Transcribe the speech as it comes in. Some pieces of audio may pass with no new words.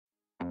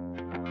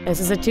This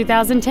is a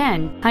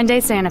 2010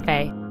 Hyundai Santa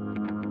Fe.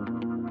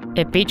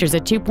 It features a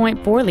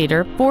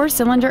 2.4-liter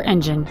four-cylinder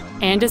engine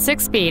and a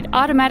 6-speed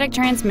automatic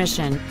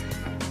transmission.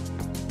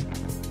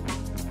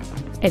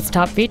 Its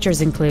top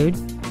features include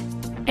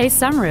a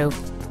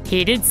sunroof,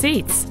 heated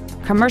seats,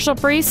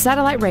 commercial-free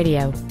satellite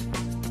radio,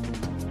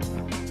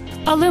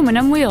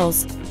 aluminum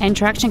wheels, and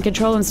traction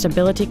control and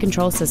stability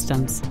control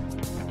systems.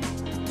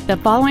 The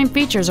following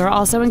features are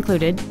also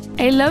included: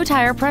 a low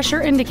tire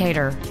pressure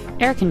indicator,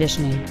 air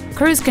conditioning,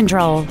 cruise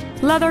control,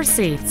 leather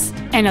seats,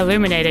 an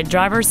illuminated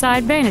driver's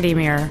side vanity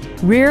mirror,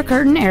 rear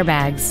curtain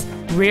airbags,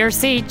 rear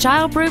seat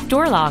child-proof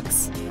door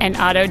locks, an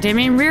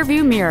auto-dimming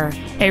rear-view mirror,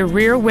 a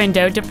rear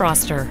window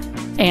defroster,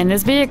 and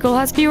this vehicle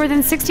has fewer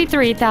than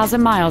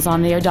 63,000 miles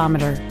on the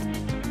odometer.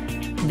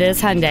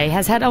 This Hyundai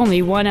has had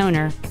only one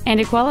owner, and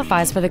it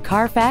qualifies for the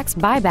Carfax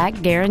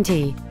buyback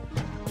guarantee.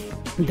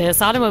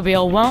 This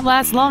automobile won't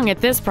last long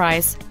at this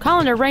price. Call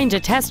and arrange a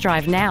test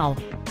drive now.